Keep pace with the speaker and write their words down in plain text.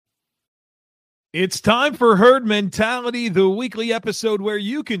It's time for Herd Mentality, the weekly episode where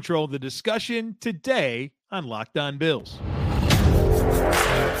you control the discussion today on Locked On Bills.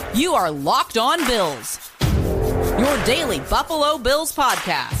 You are Locked On Bills, your daily Buffalo Bills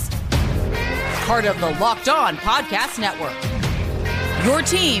podcast. Part of the Locked On Podcast Network, your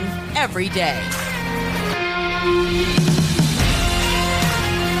team every day.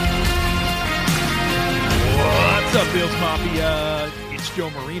 What's up, Bills Mafia? It's Joe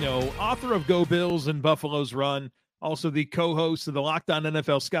Marino, author of Go Bills and Buffalo's Run, also the co-host of the Locked On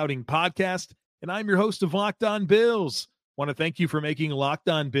NFL Scouting podcast, and I'm your host of Locked On Bills. Want to thank you for making Locked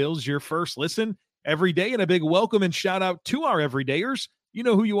On Bills your first listen every day, and a big welcome and shout out to our everydayers. You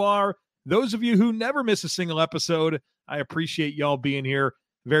know who you are. Those of you who never miss a single episode, I appreciate y'all being here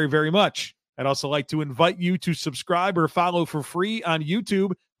very, very much. I'd also like to invite you to subscribe or follow for free on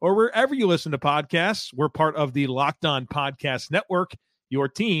YouTube or wherever you listen to podcasts. We're part of the Locked On Podcast Network, your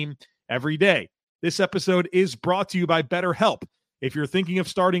team every day. This episode is brought to you by BetterHelp. If you're thinking of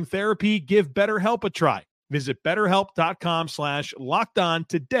starting therapy, give BetterHelp a try. Visit BetterHelp.com/LockedOn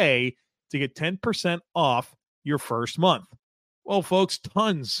today to get 10% off your first month. Well, folks,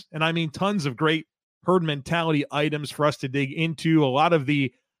 tons, and I mean tons of great herd mentality items for us to dig into. A lot of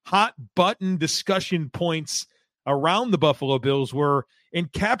the hot button discussion points around the Buffalo Bills were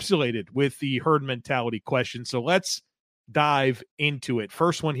encapsulated with the herd mentality question. So let's dive into it.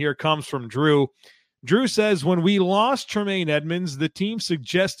 First one here comes from Drew. Drew says, when we lost Tremaine Edmunds, the team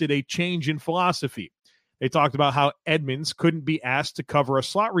suggested a change in philosophy. They talked about how Edmunds couldn't be asked to cover a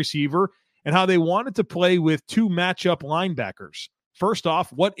slot receiver and how they wanted to play with two matchup linebackers. First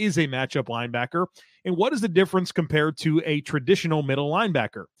off, what is a matchup linebacker, and what is the difference compared to a traditional middle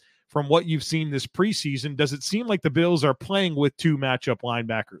linebacker? From what you've seen this preseason, does it seem like the Bills are playing with two matchup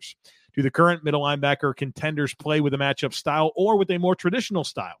linebackers? Do the current middle linebacker contenders play with a matchup style or with a more traditional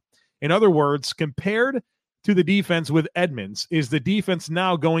style? In other words, compared to the defense with Edmunds, is the defense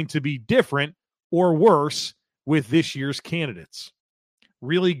now going to be different or worse with this year's candidates?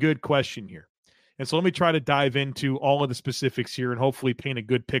 Really good question here. And so let me try to dive into all of the specifics here and hopefully paint a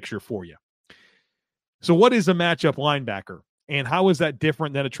good picture for you. So what is a matchup linebacker? And how is that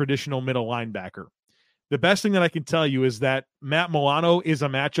different than a traditional middle linebacker? The best thing that I can tell you is that Matt Milano is a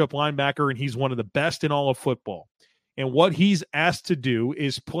matchup linebacker, and he's one of the best in all of football. And what he's asked to do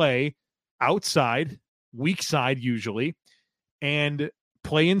is play outside, weak side usually, and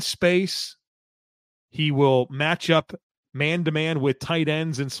play in space. He will match up man-to-man with tight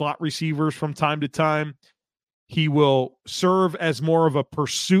ends and slot receivers from time to time. He will serve as more of a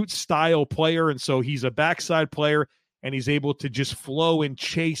pursuit style player, and so he's a backside player, and he's able to just flow and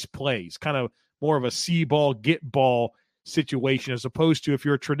chase plays, kind of more of a see ball, get ball situation, as opposed to if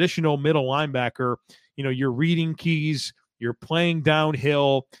you're a traditional middle linebacker, you know, you're reading keys, you're playing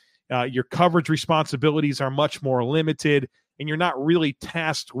downhill, your coverage responsibilities are much more limited, and you're not really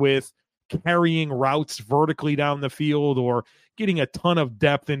tasked with carrying routes vertically down the field or getting a ton of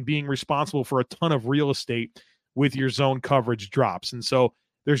depth and being responsible for a ton of real estate with your zone coverage drops. And so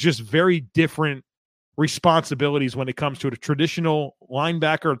there's just very different responsibilities when it comes to a traditional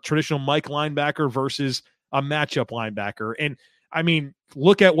linebacker, a traditional Mike linebacker versus a matchup linebacker. And I mean,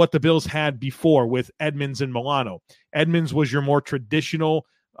 look at what the Bills had before with Edmunds and Milano. Edmunds was your more traditional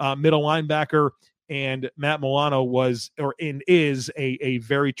middle linebacker, and Matt Milano was is a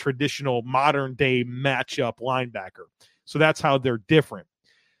very traditional modern day matchup linebacker. So that's how they're different.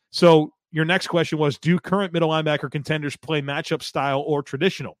 So your next question was, do current middle linebacker contenders play matchup style or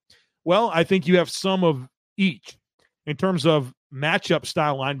traditional? Well, I think you have some of each. In terms of matchup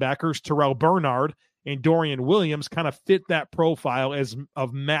style linebackers, Terrell Bernard and Dorian Williams kind of fit that profile as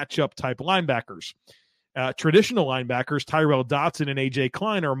of matchup type linebackers. Traditional linebackers, Tyrell Dotson and A.J.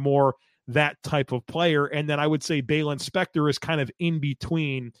 Klein, are more that type of player. And then I would say Balin Spector is kind of in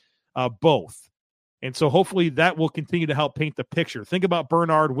between both. And so hopefully that will continue to help paint the picture. Think about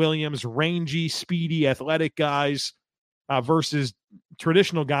Bernard, Williams, rangy, speedy, athletic guys versus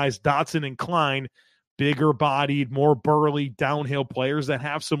traditional guys, Dotson and Klein, bigger bodied, more burly, downhill players that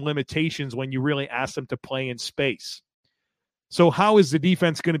have some limitations when you really ask them to play in space. So how is the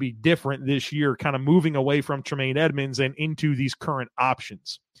defense going to be different this year, kind of moving away from Tremaine Edmunds and into these current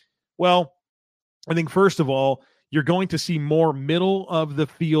options? Well, I think first of all, you're going to see more middle of the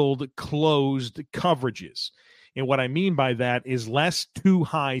field closed coverages. And what I mean by that is less too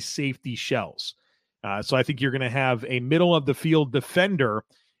high safety shells. So I think you're going to have a middle of the field defender.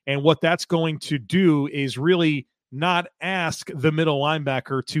 And what that's going to do is really not ask the middle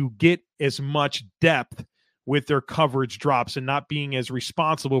linebacker to get as much depth with their coverage drops and not being as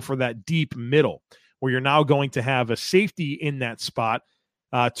responsible for that deep middle, where you're now going to have a safety in that spot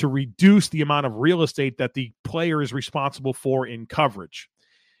to reduce the amount of real estate that the player is responsible for in coverage.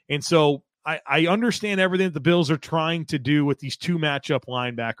 And so I understand everything that the Bills are trying to do with these two matchup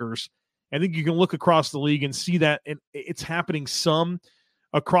linebackers. I think you can look across the league and see that it's happening some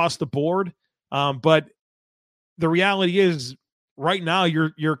across the board. But the reality is right now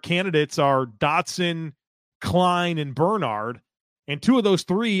your candidates are Dotson, Klein, and Bernard. And two of those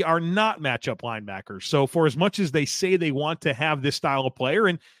three are not matchup linebackers. So for as much as they say they want to have this style of player,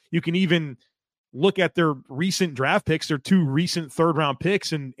 and you can even look at their recent draft picks, their two recent third-round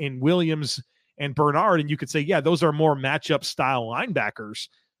picks in Williams and Bernard, and you could say, yeah, those are more matchup style linebackers.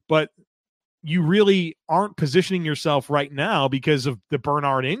 But you really aren't positioning yourself right now because of the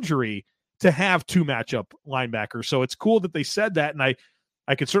Bernard injury to have two matchup linebackers. So it's cool that they said that, and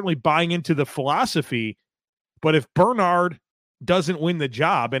I could certainly buy into the philosophy. But if Bernard doesn't win the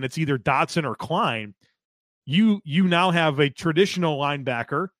job and it's either Dotson or Klein, you now have a traditional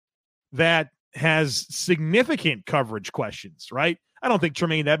linebacker that has significant coverage questions, right? I don't think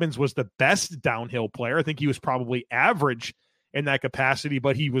Tremaine Edmunds was the best downhill player. I think he was probably average in that capacity,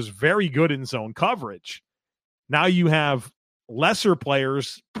 but he was very good in zone coverage. Now you have lesser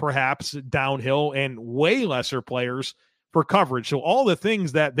players, perhaps downhill, and way lesser players for coverage. So all the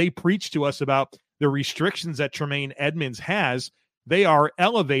things that they preach to us about the restrictions that Tremaine Edmunds has, they are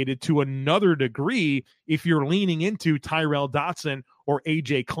elevated to another degree if you're leaning into Tyrel Dotson or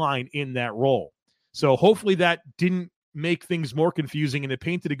A.J. Klein in that role. So hopefully that didn't make things more confusing and it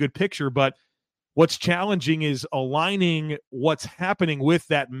painted a good picture. But what's challenging is aligning what's happening with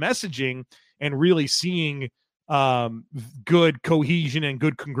that messaging and really seeing good cohesion and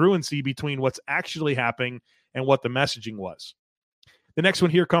good congruency between what's actually happening and what the messaging was. The next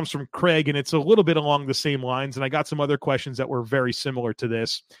one here comes from Craig, and it's a little bit along the same lines, and I got some other questions that were very similar to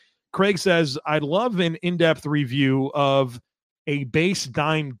this. Craig says, I'd love an in-depth review of a base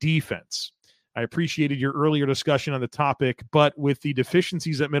dime defense. I appreciated your earlier discussion on the topic, but with the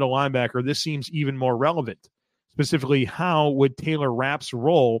deficiencies at middle linebacker, this seems even more relevant. Specifically, how would Taylor Rapp's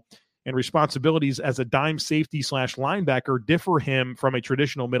role and responsibilities as a dime safety / linebacker differ him from a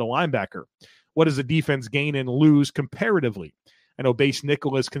traditional middle linebacker? What does the defense gain and lose comparatively? I know base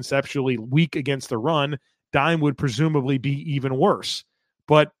nickel is conceptually weak against the run. Dime would presumably be even worse.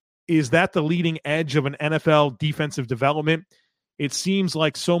 But is that the leading edge of an NFL defensive development? It seems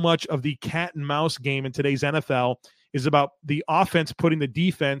like so much of the cat and mouse game in today's NFL is about the offense putting the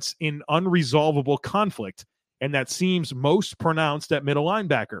defense in unresolvable conflict, and that seems most pronounced at middle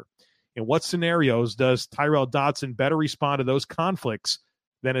linebacker. In what scenarios does Tyrel Dotson better respond to those conflicts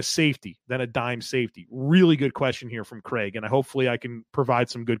than a safety, than a dime safety? Really good question here from Craig, and hopefully I can provide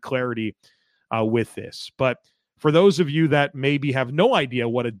some good clarity with this. But for those of you that maybe have no idea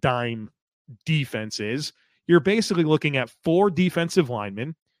what a dime defense is, you're basically looking at 4 defensive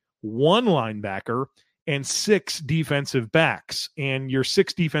linemen, 1 linebacker, and 6 defensive backs. And your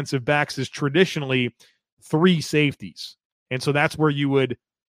 6 defensive backs is traditionally 3 safeties. And so that's where you would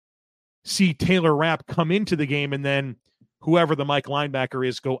see Taylor Rapp come into the game and then whoever the Mike linebacker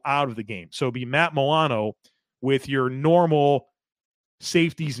is go out of the game. So it'd be Matt Milano with your normal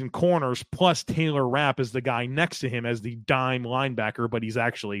safeties and corners, plus Taylor Rapp as the guy next to him as the dime linebacker, but he's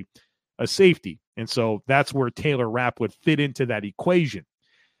actually a safety. And so that's where Taylor Rapp would fit into that equation.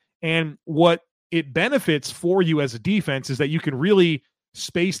 And what it benefits for you as a defense is that you can really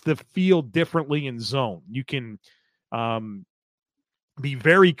space the field differently in zone. You can be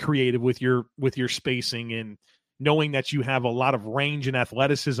very creative with your spacing, and knowing that you have a lot of range and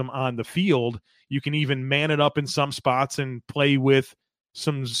athleticism on the field. You can even man it up in some spots and play with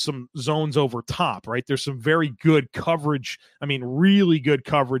some zones over top, right? There's some very good coverage. I mean, really good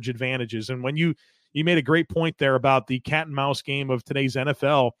coverage advantages. And when you made a great point there about the cat and mouse game of today's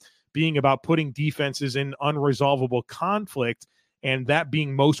NFL being about putting defenses in unresolvable conflict, and that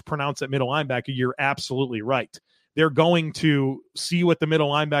being most pronounced at middle linebacker, you're absolutely right. They're going to see what the middle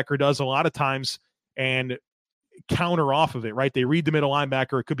linebacker does a lot of times and counter off of it, right? They read the middle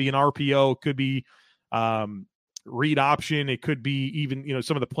linebacker. It could be an RPO, it could be read option, it could be even,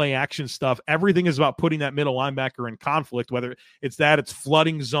 some of the play action stuff. Everything is about putting that middle linebacker in conflict, whether it's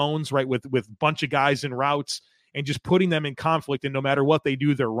flooding zones, right, with a bunch of guys in routes and just putting them in conflict. And no matter what they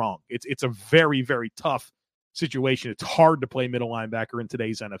do, they're wrong. It's a very, very tough situation. It's hard to play middle linebacker in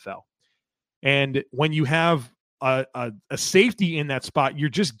today's NFL. And when you have a safety in that spot, you're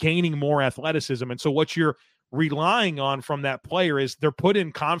just gaining more athleticism. And so what you're relying on from that player is they're put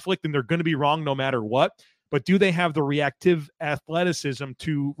in conflict and they're going to be wrong no matter what. But do they have the reactive athleticism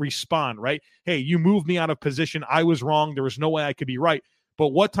to respond, right? Hey, you moved me out of position. I was wrong. There was no way I could be right.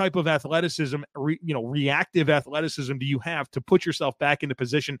 but what type of athleticism, reactive athleticism do you have to put yourself back into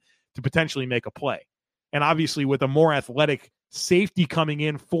position to potentially make a play? And obviously with a more athletic safety coming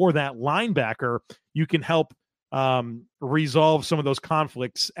in for that linebacker, you can help resolve some of those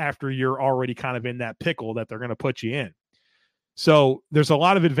conflicts after you're already kind of in that pickle that they're going to put you in. So there's a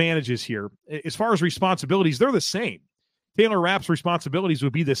lot of advantages here. As far as responsibilities, they're the same. Taylor Rapp's responsibilities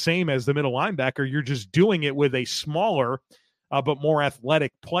would be the same as the middle linebacker. You're just doing it with a smaller but more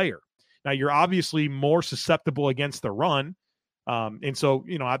athletic player. Now, you're obviously more susceptible against the run. And so,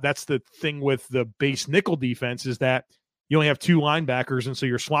 that's the thing with the base nickel defense is that you only have two linebackers, and so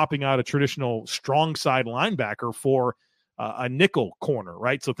you're swapping out a traditional strong side linebacker for a nickel corner,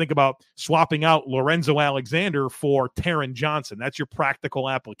 right? So think about swapping out Lorenzo Alexander for Taron Johnson. That's your practical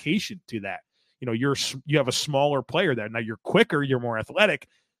application to that. You have a smaller player there. Now you're quicker, you're more athletic,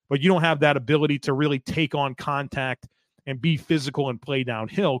 but you don't have that ability to really take on contact and be physical and play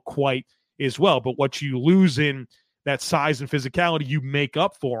downhill quite as well. But what you lose in that size and physicality, you make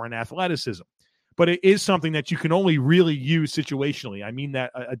up for in athleticism. But it is something that you can only really use situationally. I mean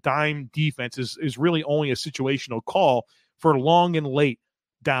that a dime defense is really only a situational call for long and late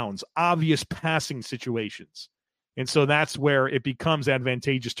downs, obvious passing situations. And so that's where it becomes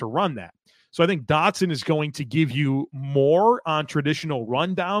advantageous to run that. So I think Dotson is going to give you more on traditional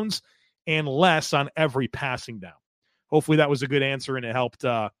rundowns and less on every passing down. Hopefully that was a good answer and it helped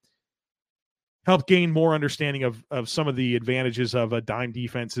gain more understanding of some of the advantages of a dime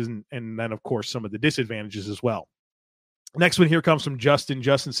defense and then, of course, some of the disadvantages as well. Next one here comes from Justin.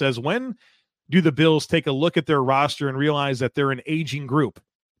 Justin says, when do the Bills take a look at their roster and realize that they're an aging group?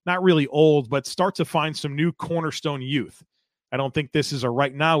 Not really old, but start to find some new cornerstone youth. I don't think this is a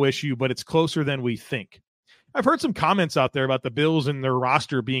right now issue, but it's closer than we think. I've heard some comments out there about the Bills and their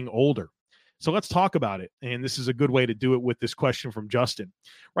roster being older. So let's talk about it. And this is a good way to do it with this question from Justin.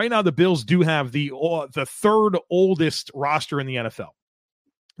 Right now, the Bills do have the third oldest roster in the NFL.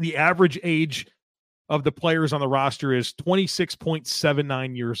 The average age of the players on the roster is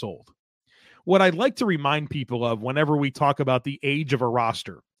 26.79 years old. What I'd like to remind people of whenever we talk about the age of a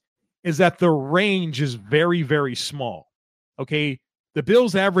roster is that the range is very, very small. Okay, the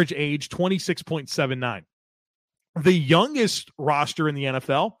Bills' average age, 26.79. The youngest roster in the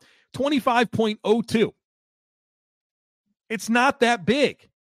NFL, 25.02. It's not that big.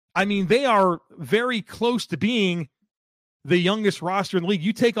 I mean, they are very close to being the youngest roster in the league.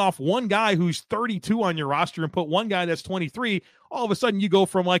 You take off one guy who's 32 on your roster and put one guy that's 23, all of a sudden you go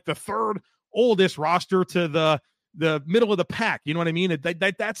from like the third oldest roster to the middle of the pack. You know what I mean?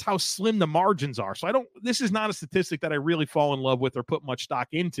 That's how slim the margins are. So this is not a statistic that I really fall in love with or put much stock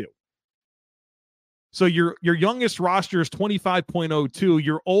into. So your youngest roster is 25.02.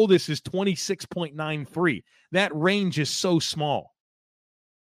 Your oldest is 26.93. That range is so small.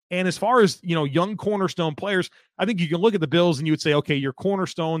 And as far as, young cornerstone players, I think you can look at the Bills and you would say, okay, your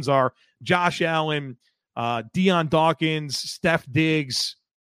cornerstones are Josh Allen, Deion Dawkins, Steph Diggs,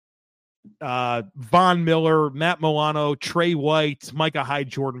 Von Miller, Matt Milano, Trey White, Micah Hyde,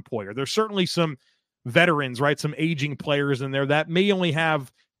 Jordan Poyer. There's certainly some veterans, right? Some aging players in there that may only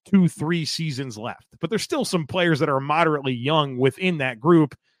have 2-3 seasons left, but there's still some players that are moderately young within that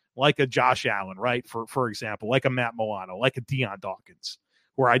group, like a Josh Allen, right? For example, like a Matt Milano, like a Deion Dawkins,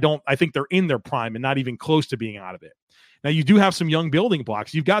 where I think they're in their prime and not even close to being out of it. Now you do have some young building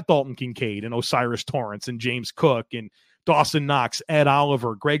blocks. You've got Dalton Kincaid and Osiris Torrance and James Cook and Dawson Knox, Ed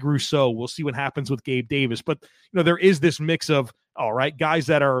Oliver, Greg Rousseau. We'll see what happens with Gabe Davis, but there is this mix of, all right, guys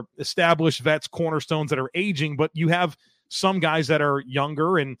that are established vets, cornerstones that are aging, but you have some guys that are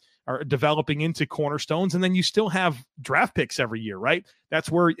younger and are developing into cornerstones. And then you still have draft picks every year, right?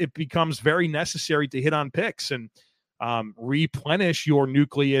 That's where it becomes very necessary to hit on picks and replenish your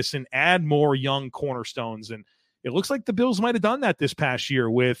nucleus and add more young cornerstones. And it looks like the Bills might have done that this past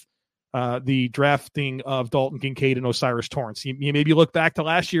year with the drafting of Dalton Kincaid and Osiris Torrance. You maybe look back to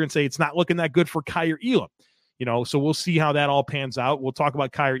last year and say, it's not looking that good for Kaiir Elam. So we'll see how that all pans out. We'll talk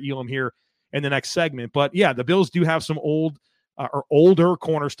about Kaiir Elam here in the next segment. But yeah, the Bills do have some older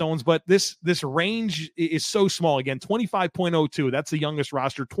cornerstones, but this range is so small. Again, 25.02, that's the youngest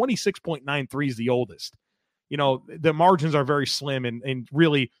roster. 26.93 is the oldest. The margins are very slim and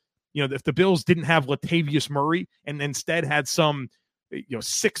really, if the Bills didn't have Latavius Murray and instead had some,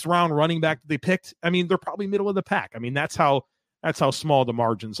 6th round running back that they picked, I mean, they're probably middle of the pack. I mean, that's how small the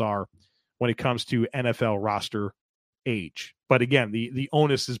margins are when it comes to NFL roster age. But again, the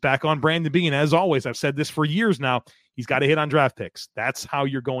onus is back on Brandon Beane. As always, I've said this for years now. He's got to hit on draft picks. That's how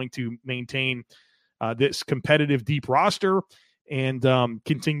you're going to maintain this competitive deep roster and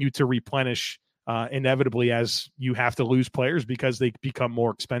continue to replenish inevitably as you have to lose players because they become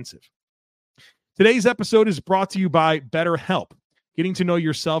more expensive. Today's episode is brought to you by BetterHelp. Getting to know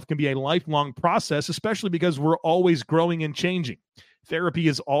yourself can be a lifelong process, especially because we're always growing and changing. Therapy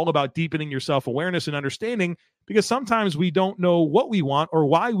is all about deepening your self-awareness and understanding, because sometimes we don't know what we want or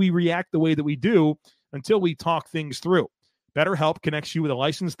why we react the way that we do until we talk things through. BetterHelp connects you with a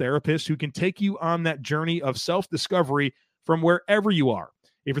licensed therapist who can take you on that journey of self-discovery from wherever you are.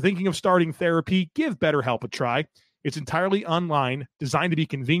 If you're thinking of starting therapy, give BetterHelp a try. It's entirely online, designed to be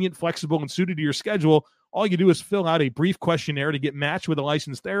convenient, flexible, and suited to your schedule. All you do is fill out a brief questionnaire to get matched with a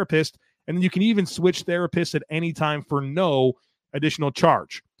licensed therapist, and then you can even switch therapists at any time for no additional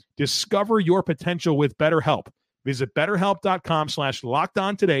charge. Discover your potential with BetterHelp. Visit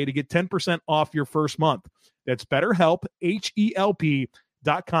BetterHelp.com/lockedon today to get 10% off your first month. That's BetterHelp,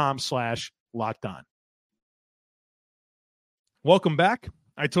 HELP.com/lockedon. Welcome back.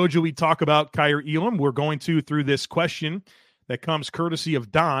 I told you we'd talk about Kaiir Elam. We're going through this question that comes courtesy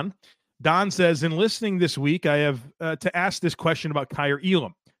of Don. Don says, in listening this week, I have to ask this question about Kaiir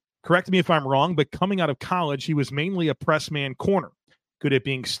Elam. Correct me if I'm wrong, but coming out of college, he was mainly a press man corner, good at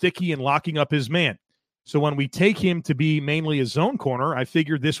being sticky and locking up his man. So when we take him to be mainly a zone corner, I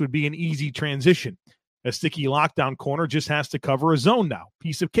figured this would be an easy transition. A sticky lockdown corner just has to cover a zone now.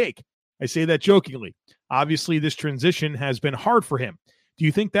 Piece of cake. I say that jokingly. Obviously, this transition has been hard for him. Do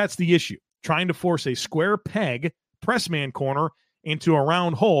you think that's the issue? Trying to force a square peg press man corner into a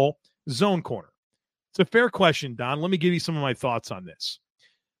round hole zone corner? It's a fair question, Don. Let me give you some of my thoughts on this.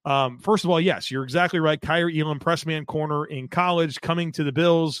 First of all, yes, you're exactly right. Kaiir Elam, press man corner in college, coming to the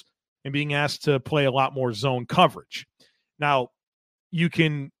Bills and being asked to play a lot more zone coverage. Now, you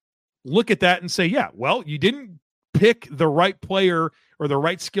can look at that and say, yeah, well, you didn't pick the right player or the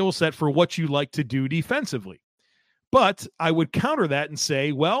right skill set for what you like to do defensively. But I would counter that and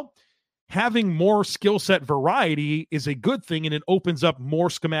say, well, having more skill set variety is a good thing, and it opens up more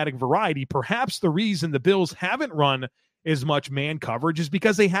schematic variety. Perhaps the reason the Bills haven't run as much man coverage is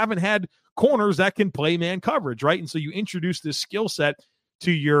because they haven't had corners that can play man coverage, right? And so you introduce this skill set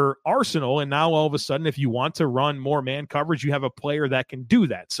to your arsenal, and now all of a sudden, if you want to run more man coverage, you have a player that can do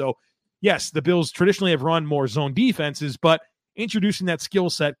that. So yes, the Bills traditionally have run more zone defenses, but introducing that skill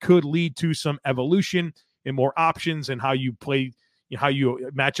set could lead to some evolution and more options and how you play, how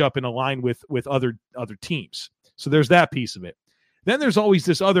you match up and align with other teams. So there's that piece of it. Then there's always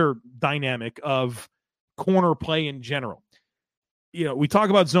this other dynamic of corner play in general. We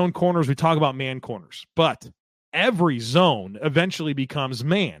talk about zone corners, we talk about man corners, but every zone eventually becomes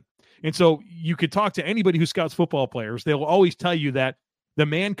man. And so you could talk to anybody who scouts football players. They'll always tell you that the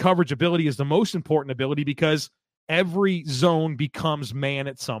man coverage ability is the most important ability because every zone becomes man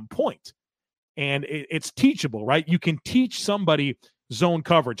at some point. And it's teachable, right? You can teach somebody zone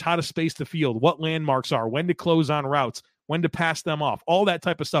coverage, how to space the field, what landmarks are, when to close on routes, when to pass them off, all that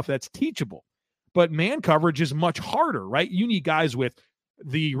type of stuff. That's teachable. But man coverage is much harder, right? You need guys with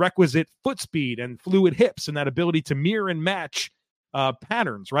the requisite foot speed and fluid hips and that ability to mirror and match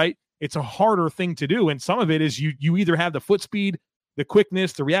patterns, right? It's a harder thing to do. And some of it is you either have the foot speed, the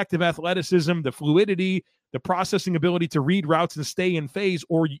quickness, the reactive athleticism, the fluidity, the processing ability to read routes and stay in phase,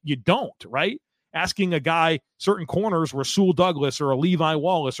 or you don't, right? Asking a guy, certain corners, Rasul Douglas or a Levi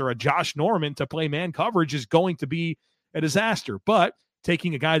Wallace or a Josh Norman to play man coverage is going to be a disaster. But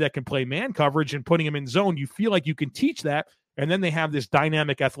taking a guy that can play man coverage and putting him in zone, you feel like you can teach that. And then they have this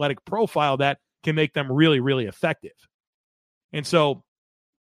dynamic athletic profile that can make them really, really effective. And so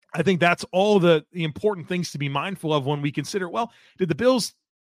I think that's all the important things to be mindful of when we consider, well, did the Bills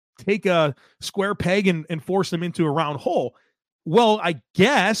take a square peg and force them into a round hole? Well, I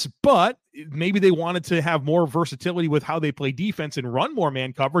guess, but maybe they wanted to have more versatility with how they play defense and run more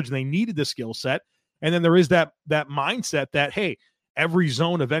man coverage, and they needed the skill set. And then there is that mindset that, hey, every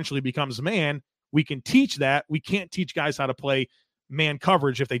zone eventually becomes man. We can teach that. We can't teach guys how to play man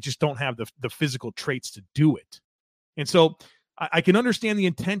coverage if they just don't have the physical traits to do it. And so I can understand the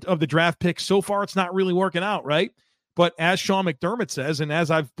intent of the draft pick. So far, it's not really working out, right? But as Sean McDermott says, and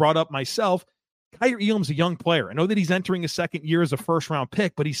as I've brought up myself, Kaiir Elam's a young player. I know that he's entering his second year as a first-round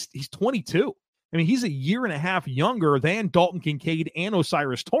pick, but he's 22. I mean, he's a year and a half younger than Dalton Kincaid and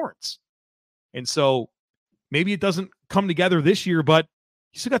Osiris Torrance. And so maybe it doesn't come together this year, but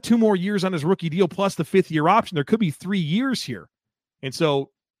he's still got 2 more years on his rookie deal plus the 5th-year option. There could be 3 years here. And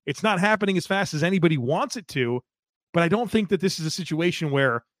so it's not happening as fast as anybody wants it to, but I don't think that this is a situation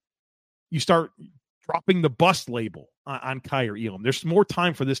where you start dropping the bust label on Kaiir Elam. There's more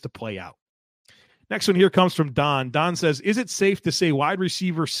time for this to play out. Next one here comes from Don. Don says, is it safe to say wide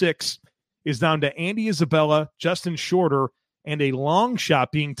receiver 6 is down to Andy Isabella, Justin Shorter, and a long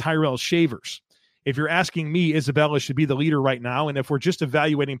shot being Tyrell Shavers? if you're asking me, Isabella should be the leader right now. And if we're just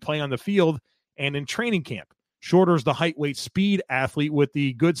evaluating play on the field and in training camp, Shorter is the height, weight, speed athlete with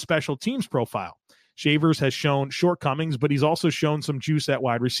the good special teams profile. Shavers has shown shortcomings, but he's also shown some juice at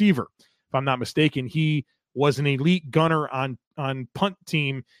wide receiver. If I'm not mistaken, he was an elite gunner on punt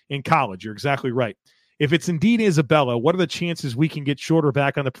team in college. You're exactly right. If it's indeed Isabella, what are the chances we can get Shorter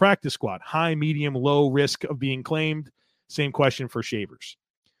back on the practice squad? High, medium, low risk of being claimed? Same question for Shavers.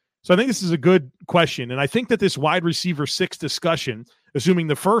 So I think this is a good question. And I think that this wide receiver 6 discussion, assuming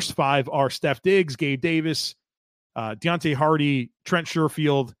the first 5 are Steph Diggs, Gabe Davis, Deontay Hardy, Trent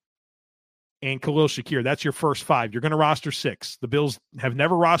Sherfield, and Khalil Shakir. That's your first 5. You're going to roster 6. The Bills have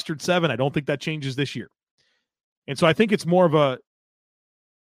never rostered 7. I don't think that changes this year. And so I think it's more of a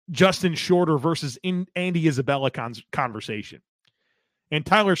Justin Shorter versus Andy Isabella conversation. And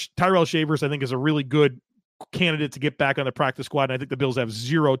Tyrell Shavers, I think, is a really good candidate to get back on the practice squad. And I think the Bills have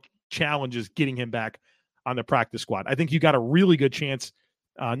zero challenges getting him back on the practice squad. I think you got a really good chance,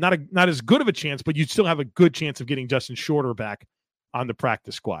 not as good of a chance, but you still have a good chance of getting Justin Shorter back on the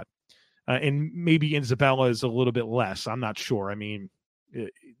practice squad. And maybe Isabella is a little bit less. I'm not sure. I mean,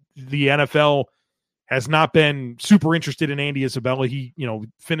 the NFL has not been super interested in Andy Isabella. He,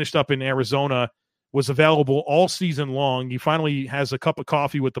 finished up in Arizona, was available all season long. He finally has a cup of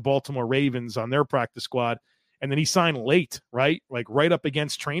coffee with the Baltimore Ravens on their practice squad. And then he signed late, right? Like right up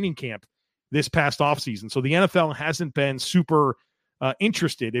against training camp this past offseason. So the NFL hasn't been super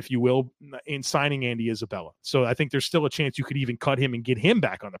interested, if you will, in signing Andy Isabella. So I think there's still a chance you could even cut him and get him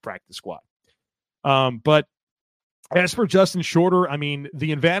back on the practice squad. But as for Justin Shorter, I mean,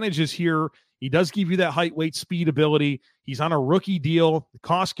 the advantage is here. He does give you that height, weight, speed ability. He's on a rookie deal,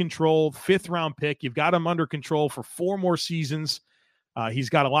 cost control, 5th-round pick. You've got him under control for 4 more seasons. He's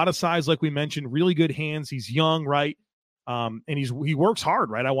got a lot of size, like we mentioned, really good hands. He's young, right? And he works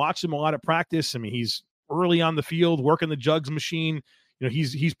hard, right? I watched him a lot at practice. I mean, he's early on the field, working the jugs machine.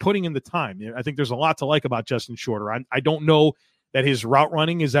 He's putting in the time. I think there's a lot to like about Justin Shorter. I don't know that his route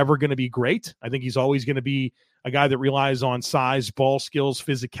running is ever going to be great. I think he's always going to be a guy that relies on size, ball skills,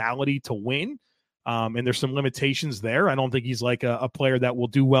 physicality to win. And there's some limitations there. I don't think he's like a player that will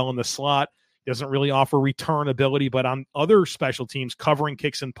do well in the slot. He doesn't really offer return ability, but on other special teams, covering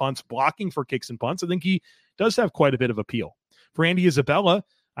kicks and punts, blocking for kicks and punts, I think he does have quite a bit of appeal. For Andy Isabella,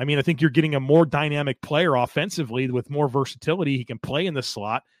 I mean, I think you're getting a more dynamic player offensively with more versatility. He can play in the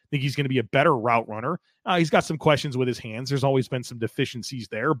slot. I think he's going to be a better route runner. He's got some questions with his hands. There's always been some deficiencies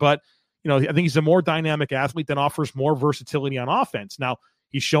there, but I think he's a more dynamic athlete that offers more versatility on offense. Now,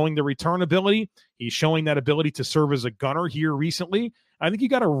 he's showing the return ability. He's showing that ability to serve as a gunner here recently. I think you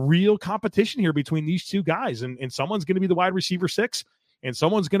got a real competition here between these two guys, and someone's going to be the wide receiver 6, and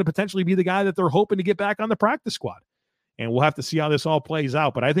someone's going to potentially be the guy that they're hoping to get back on the practice squad. And we'll have to see how this all plays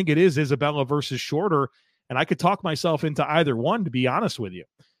out. But I think it is Isabella versus Shorter, and I could talk myself into either one, to be honest with you.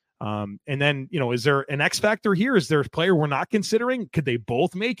 And then, is there an X factor here? Is there a player we're not considering? Could they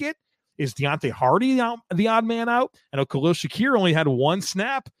both make it? Is Deontay Hardy the odd man out? I know Khalil Shakir only had 1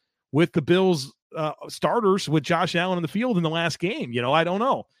 snap with the Bills starters with Josh Allen in the field in the last game. I don't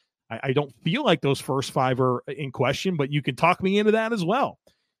know. I don't feel like those first 5 are in question, but you can talk me into that as well.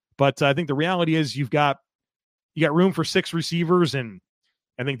 But I think the reality is you got room for 6 receivers, and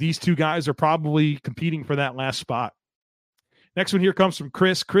I think these 2 guys are probably competing for that last spot. Next one here comes from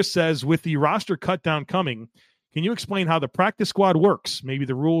Chris. Chris says, with the roster cut down coming, can you explain how the practice squad works? Maybe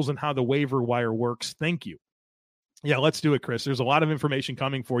the rules and how the waiver wire works. Thank you. Yeah, let's do it, Chris. There's a lot of information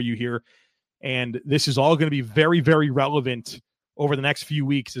coming for you here, and this is all going to be very, very relevant over the next few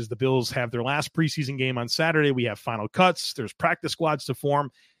weeks as the Bills have their last preseason game on Saturday. We have final cuts. There's practice squads to form,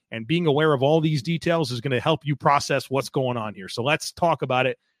 and being aware of all these details is going to help you process what's going on here. So let's talk about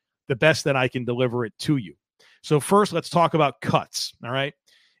it the best that I can deliver it to you. So first, let's talk about cuts, all right?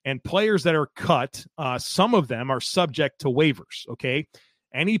 And players that are cut, some of them are subject to waivers, okay?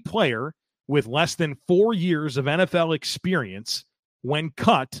 Any player with less than 4 years of NFL experience when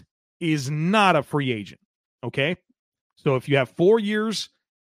cut is not a free agent, okay? So if you have 4 years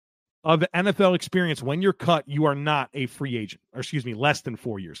of NFL experience when you're cut, you are not a free agent. Or excuse me, less than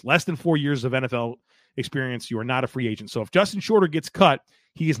 4 years. Less than 4 years of NFL experience, you are not a free agent. So if Justin Shorter gets cut,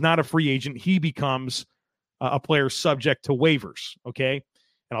 he is not a free agent. He becomes a player subject to waivers, okay?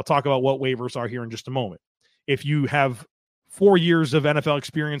 And I'll talk about what waivers are here in just a moment. If you have 4 years of NFL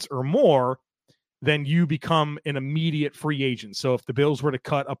experience or more, then you become an immediate free agent. So if the Bills were to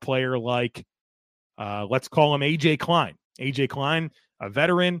cut a player like, let's call him A.J. Klein. A.J. Klein, a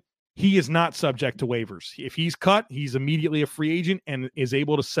veteran, he is not subject to waivers. If he's cut, he's immediately a free agent and is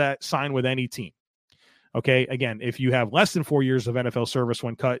able to sign with any team. Okay, again, if you have less than 4 years of NFL service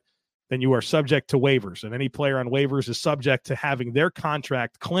when cut, then you are subject to waivers. And any player on waivers is subject to having their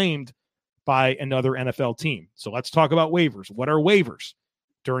contract claimed by another NFL team. So let's talk about waivers. What are waivers?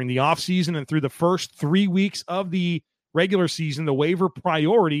 During the offseason and through the first 3 weeks of the regular season, the waiver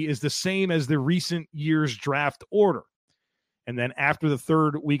priority is the same as the recent year's draft order. And then after the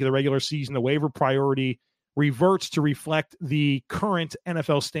third week of the regular season, the waiver priority reverts to reflect the current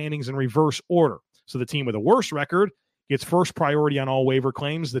NFL standings in reverse order. So the team with the worst record gets first priority on all waiver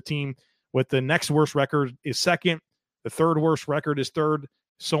claims. The team with the next worst record is second. The third worst record is third,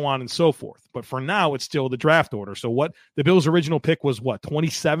 so on and so forth. But for now, it's still the draft order. So what the Bills' original pick was,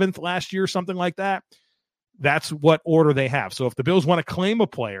 27th last year, something like that? That's what order they have. So if the Bills want to claim a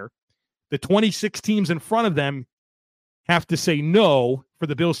player, the 26 teams in front of them have to say no for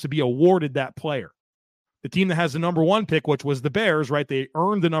the Bills to be awarded that player. The team that has the number one pick, which was the Bears, right? They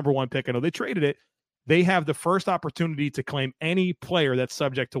earned the number one pick. I know they traded it. They have the first opportunity to claim any player that's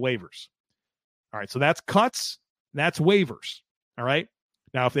subject to waivers. All right, so that's cuts. That's waivers. All right.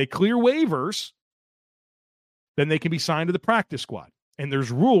 Now, if they clear waivers, then they can be signed to the practice squad. And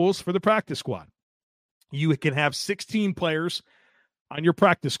there's rules for the practice squad. You can have 16 players on your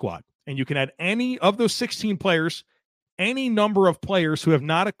practice squad, and you can add any of those 16 players, any number of players who have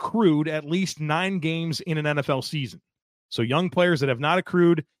not accrued at least 9 games in an NFL season. So young players that have not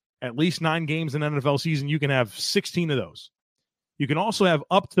accrued at least 9 games in an NFL season, you can have 16 of those. You can also have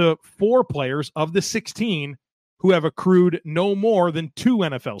up to 4 players of the 16 who have accrued no more than 2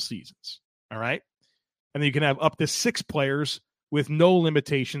 NFL seasons. All right. And then you can have up to 6 players with no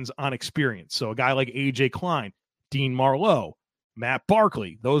limitations on experience. So a guy like A.J. Klein, Dean Marlowe, Matt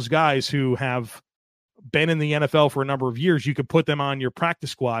Barkley, those guys who have been in the NFL for a number of years, you could put them on your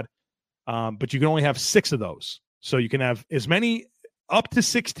practice squad, but you can only have 6 of those. So you can have as many up to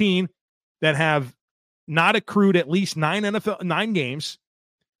 16 that have not accrued at least 9 games.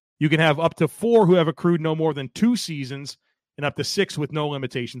 You can have up to 4 who have accrued no more than 2 seasons, and up to 6 with no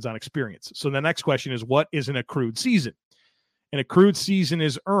limitations on experience. So the next question is, what is an accrued season? An accrued season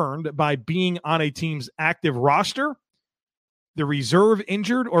is earned by being on a team's active roster, the reserve,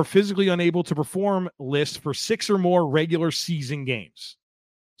 injured, or physically unable to perform list for 6 or more regular season games.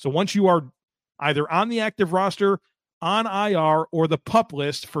 So once you are either on the active roster, on IR, or the PUP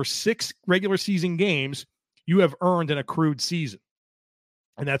list for 6 regular season games, you have earned an accrued season.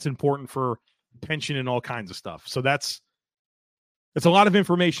 And that's important for pension and all kinds of stuff. So that's a lot of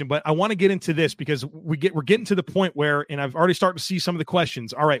information, but I want to get into this because we're getting to the point where, and I've already started to see some of the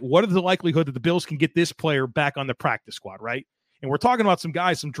questions. All right, what is the likelihood that the Bills can get this player back on the practice squad, right? And we're talking about some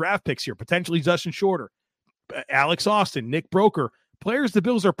guys, some draft picks here, potentially Justin Shorter, Alex Austin, Nick Broker, players the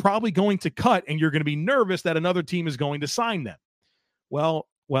Bills are probably going to cut, and you're going to be nervous that another team is going to sign them. Well,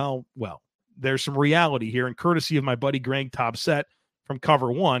 there's some reality here, and courtesy of my buddy Greg Tobset from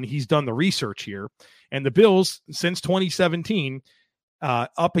Cover One, he's done the research here, and the Bills, since 2017,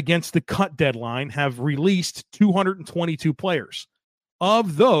 up against the cut deadline, have released 222 players.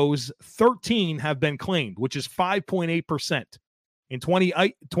 Of those, 13 have been claimed, which is 5.8%. In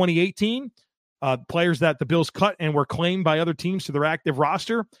 2018, players that the Bills cut and were claimed by other teams to their active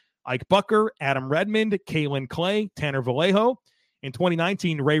roster, Ike Bucker, Adam Redmond, Kalen Clay, Tanner Vallejo. In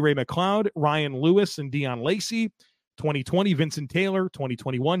 2019, Ray McLeod, Ryan Lewis, and Deion Lacey. 2020, Vincent Taylor.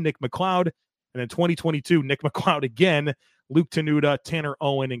 2021, Nick McLeod. And then 2022, Nick McLeod again, Luke Tenuta, Tanner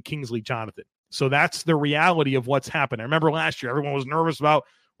Owen, and Kingsley Jonathan. So that's the reality of what's happened. I remember last year, everyone was nervous about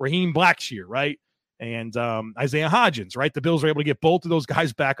Raheem Blackshear, right? And Isaiah Hodgins, right? The Bills were able to get both of those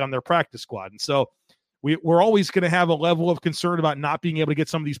guys back on their practice squad. And so we're always going to have a level of concern about not being able to get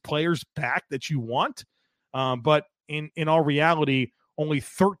some of these players back that you want. But in all reality, only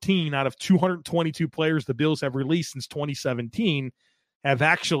 13 out of 222 players the Bills have released since 2017 have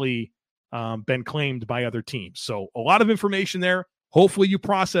actually been claimed by other teams. So a lot of information there. Hopefully you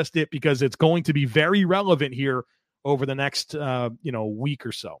processed it because it's going to be very relevant here over the next week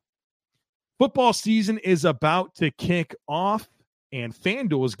or so. Football season is about to kick off, and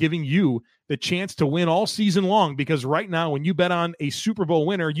FanDuel is giving you the chance to win all season long, because right now when you bet on a Super Bowl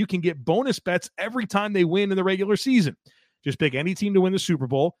winner, you can get bonus bets every time they win in the regular season. Just pick any team to win the Super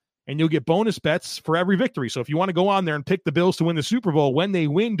Bowl, and you'll get bonus bets for every victory. So if you want to go on there and pick the Bills to win the Super Bowl when they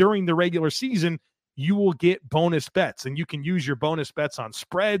win during the regular season, you will get bonus bets, and you can use your bonus bets on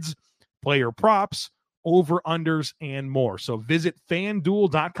spreads, player props, over-unders, and more. So visit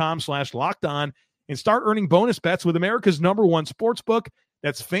FanDuel.com/lockedon and start earning bonus bets with America's #1 sportsbook.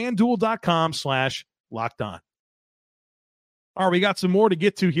 That's FanDuel.com/lockedon. All right, we got some more to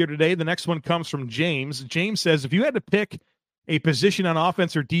get to here today. The next one comes from James. James says, if you had to pick a position on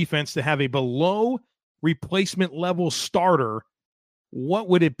offense or defense to have a below replacement level starter, what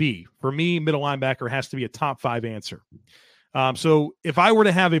would it be? For me, middle linebacker has to be a top 5 answer. So if I were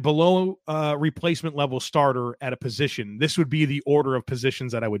to have a below replacement level starter at a position, this would be the order of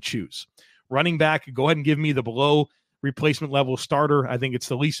positions that I would choose. Running back, go ahead and give me the below replacement level starter. I think it's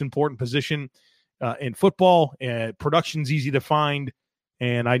the least important position in football. Production's easy to find,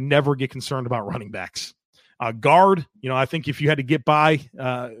 and I never get concerned about running backs. Guard, I think if you had to get by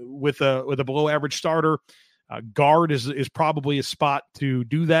with a below average starter, guard is probably a spot to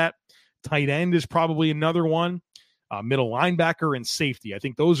do that. Tight end is probably another one. Middle linebacker and safety. I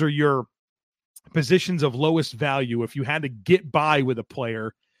think those are your positions of lowest value. If you had to get by with a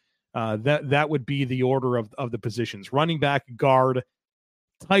player, that would be the order of the positions: running back, guard,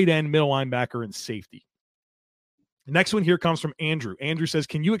 tight end, middle linebacker, and safety. The next one here comes from Andrew. Andrew says,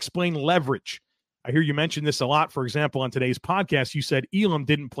 can you explain leverage? I hear you mention this a lot. For example, on today's podcast, you said Elam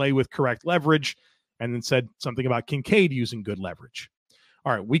didn't play with correct leverage and then said something about Kincaid using good leverage.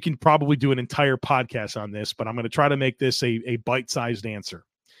 All right, we can probably do an entire podcast on this, but I'm going to try to make this a bite-sized answer.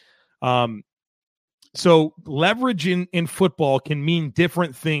 So leverage in football can mean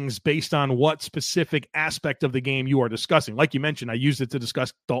different things based on what specific aspect of the game you are discussing. Like you mentioned, I used it to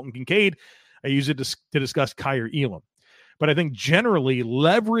discuss Dalton Kincaid. I use it to discuss Kaiir Elam. But I think generally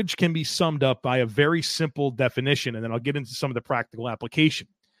leverage can be summed up by a very simple definition, and then I'll get into some of the practical application.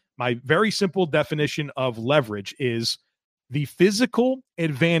 My very simple definition of leverage is the physical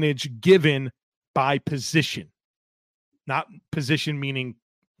advantage given by position. Not position meaning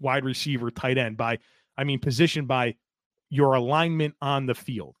wide receiver, tight end. I mean position by your alignment on the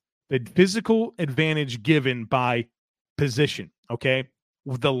field. The physical advantage given by position, okay?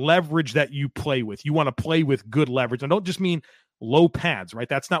 The leverage that you play with. You want to play with good leverage. I don't just mean low pads, right?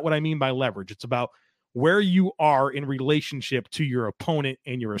 That's not what I mean by leverage. It's about where you are in relationship to your opponent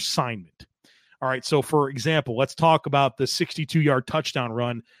and your assignment. All right, so for example, let's talk about the 62-yard touchdown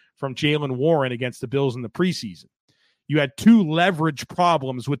run from Jaylen Warren against the Bills in the preseason. You had 2 leverage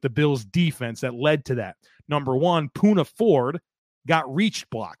problems with the Bills' defense that led to that. Number one, Poona Ford got reach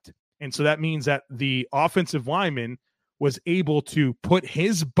blocked. And so that means that the offensive lineman was able to put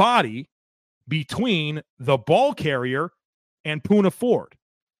his body between the ball carrier and Poona Ford.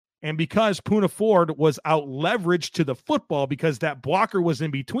 And because Poona Ford was out leveraged to the football because that blocker was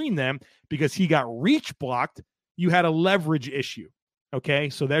in between them, because he got reach blocked, you had a leverage issue. Okay,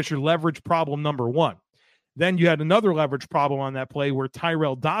 so that's your leverage problem number one. Then you had another leverage problem on that play where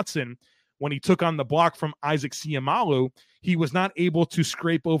Tyrell Dotson, when he took on the block from Isaac Seumalo, he was not able to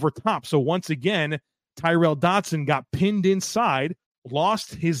scrape over top. So once again, Tyrell Dotson got pinned inside,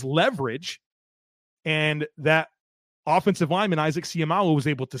 lost his leverage, and that offensive lineman, Isaac Seumalo, was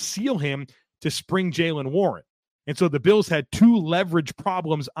able to seal him to spring Jaylen Warren. And so the Bills had 2 leverage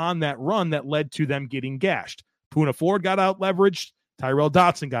problems on that run that led to them getting gashed. Poona Ford got out leveraged. Tyrell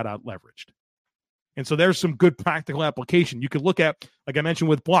Dotson got out leveraged. And so there's some good practical application. You could look at, like I mentioned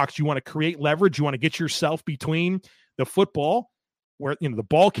with blocks, you want to create leverage. You want to get yourself between the football, where the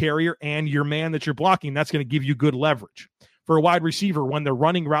ball carrier, and your man that you're blocking. That's going to give you good leverage. For a wide receiver, when they're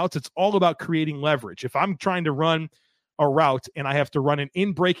running routes, it's all about creating leverage. If I'm trying to run a route and I have to run an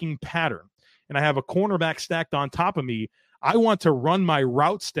in-breaking pattern and I have a cornerback stacked on top of me, I want to run my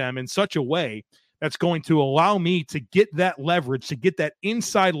route stem in such a way that's going to allow me to get that leverage, to get that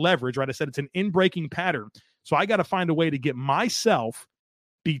inside leverage, right? I said it's an in-breaking pattern. So I got to find a way to get myself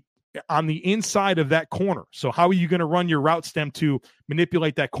be on the inside of that corner. So how are you going to run your route stem to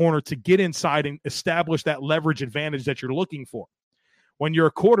manipulate that corner to get inside and establish that leverage advantage that you're looking for? When you're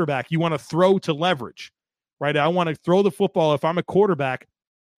a quarterback, you want to throw to leverage, right? I want to throw the football, if I'm a quarterback,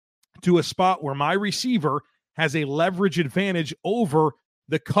 to a spot where my receiver has a leverage advantage over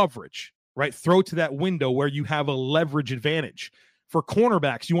the coverage, right? Throw to that window where you have a leverage advantage. For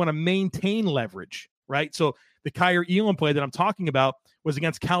cornerbacks, you want to maintain leverage, right? So the Kaiir Elam play that I'm talking about was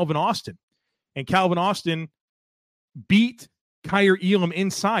against Calvin Austin. And Calvin Austin beat Kaiir Elam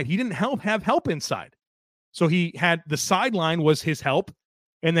inside. He didn't have help inside. So he had the sideline was his help,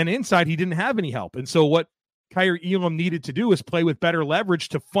 and then inside he didn't have any help. And so what Kaiir Elam needed to do is play with better leverage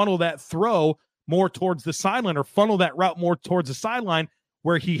to funnel that throw more towards the sideline, or funnel that route more towards the sideline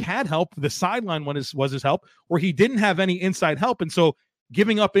where he had help. The sideline was his help, where he didn't have any inside help. And so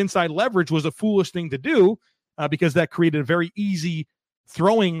giving up inside leverage was a foolish thing to do because that created a very easy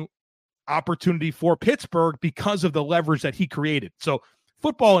throwing opportunity for Pittsburgh because of the leverage that he created. So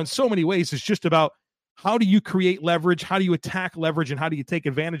football in so many ways is just about how do you create leverage, how do you attack leverage, and how do you take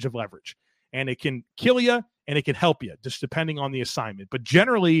advantage of leverage? And it can kill you and it can help you, just depending on the assignment. But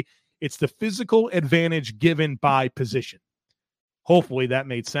generally, it's the physical advantage given by position. Hopefully that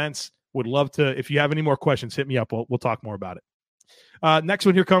made sense. Would love to, if you have any more questions, hit me up. We'll talk more about it. Next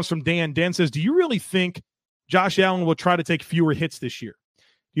one here comes from Dan. Dan says, do you really think Josh Allen will try to take fewer hits this year?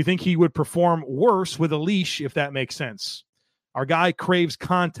 Do you think he would perform worse with a leash, if that makes sense? Our guy craves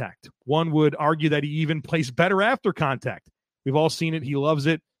contact. One would argue that he even plays better after contact. We've all seen it. He loves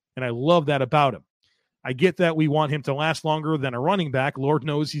it, and I love that about him. I get that we want him to last longer than a running back. Lord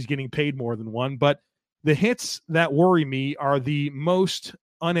knows he's getting paid more than one, but the hits that worry me are the most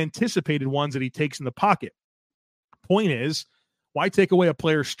unanticipated ones that he takes in the pocket. Point is, why take away a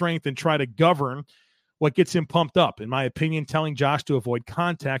player's strength and try to govern what gets him pumped up? In my opinion, telling Josh to avoid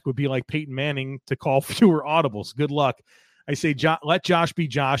contact would be like Peyton Manning to call fewer audibles. Good luck. I say let Josh be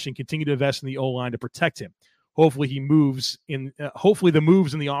Josh and continue to invest in the O-line to protect him. Hopefully the moves in the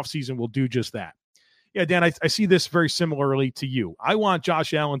offseason will do just that. Yeah, Dan, I see this very similarly to you. I want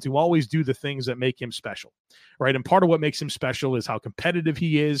Josh Allen to always do the things that make him special, right? And part of what makes him special is how competitive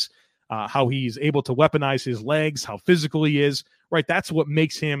he is, how he's able to weaponize his legs, how physical he is, right? That's what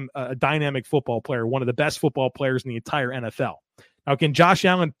makes him a dynamic football player, one of the best football players in the entire NFL. Now, can Josh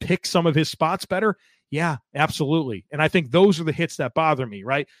Allen pick some of his spots better? Yeah, absolutely. And I think those are the hits that bother me,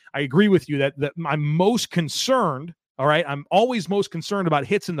 right? I agree with you that I'm most concerned, all right? I'm always most concerned about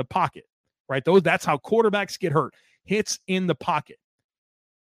hits in the pocket, right? That's how quarterbacks get hurt, hits in the pocket.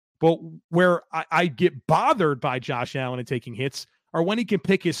 But where I get bothered by Josh Allen and taking hits are when he can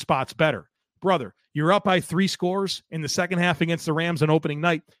pick his spots better. Brother, you're up by 3 scores in the second half against the Rams on opening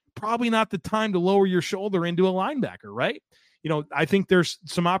night. Probably not the time to lower your shoulder into a linebacker, right? I think there's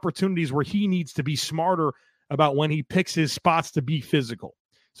some opportunities where he needs to be smarter about when he picks his spots to be physical.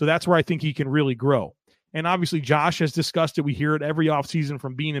 So that's where I think he can really grow. And obviously, Josh has discussed it. We hear it every offseason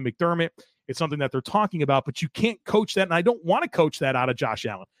from Bean and McDermott. It's something that they're talking about, but you can't coach that. And I don't want to coach that out of Josh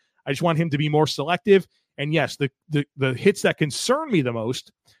Allen. I just want him to be more selective. And yes, the hits that concern me the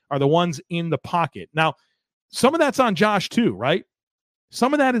most are the ones in the pocket. Now, some of that's on Josh too, right?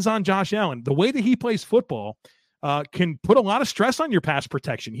 Some of that is on Josh Allen. The way that he plays football can put a lot of stress on your pass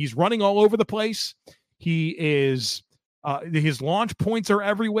protection. He's running all over the place. He is his launch points are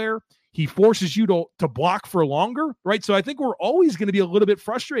everywhere. He forces you to block for longer, right? So I think we're always going to be a little bit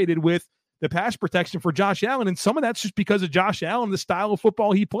frustrated with the pass protection for Josh Allen, and some of that's just because of Josh Allen, the style of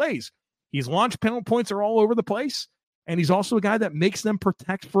football he plays. His launch penalty points are all over the place, and he's also a guy that makes them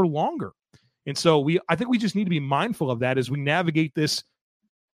protect for longer. And so I think we just need to be mindful of that as we navigate this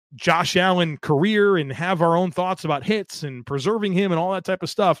Josh Allen career and have our own thoughts about hits and preserving him and all that type of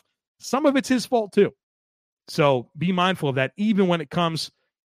stuff. Some of it's his fault too. So be mindful of that, even when it comes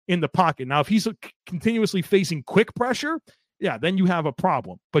in the pocket. Now, if he's continuously facing quick pressure, yeah, then you have a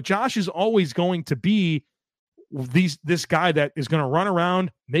problem. But Josh is always going to be this guy that is going to run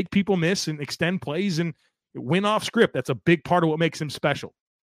around, make people miss, and extend plays and win off script. That's a big part of what makes him special.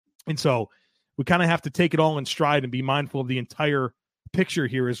 And so we kind of have to take it all in stride and be mindful of the entire picture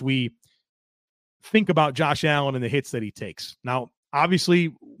here as we think about Josh Allen and the hits that he takes. Now,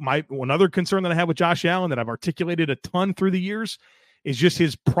 obviously, one other concern that I have with Josh Allen that I've articulated a ton through the years is just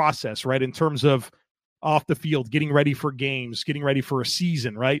his process, right? In terms of off the field, getting ready for games, getting ready for a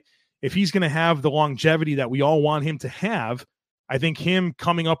season, right? If he's going to have the longevity that we all want him to have, I think him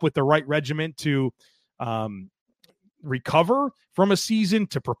coming up with the right regimen to recover from a season,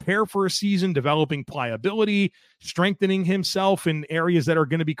 to prepare for a season, developing pliability, strengthening himself in areas that are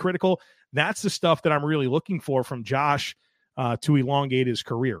going to be critical, that's the stuff that I'm really looking for from Josh to elongate his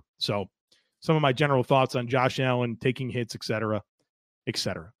career. So some of my general thoughts on Josh Allen taking hits, et cetera, et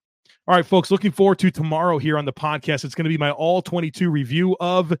cetera. All right, folks, looking forward to tomorrow here on the podcast. It's going to be my all-22 review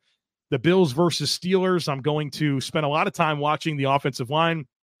of the Bills versus Steelers. I'm going to spend a lot of time watching the offensive line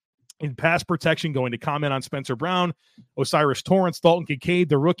in pass protection, going to comment on Spencer Brown, Osiris Torrance, Dalton Kincaid,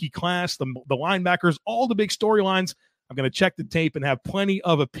 the rookie class, the linebackers, all the big storylines. I'm going to check the tape and have plenty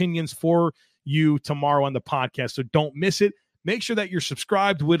of opinions for you tomorrow on the podcast, so don't miss it. Make sure that you're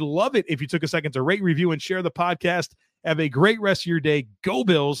subscribed. Would love it if you took a second to rate, review, and share the podcast. Have a great rest of your day. Go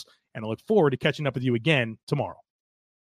Bills. And I look forward to catching up with you again tomorrow.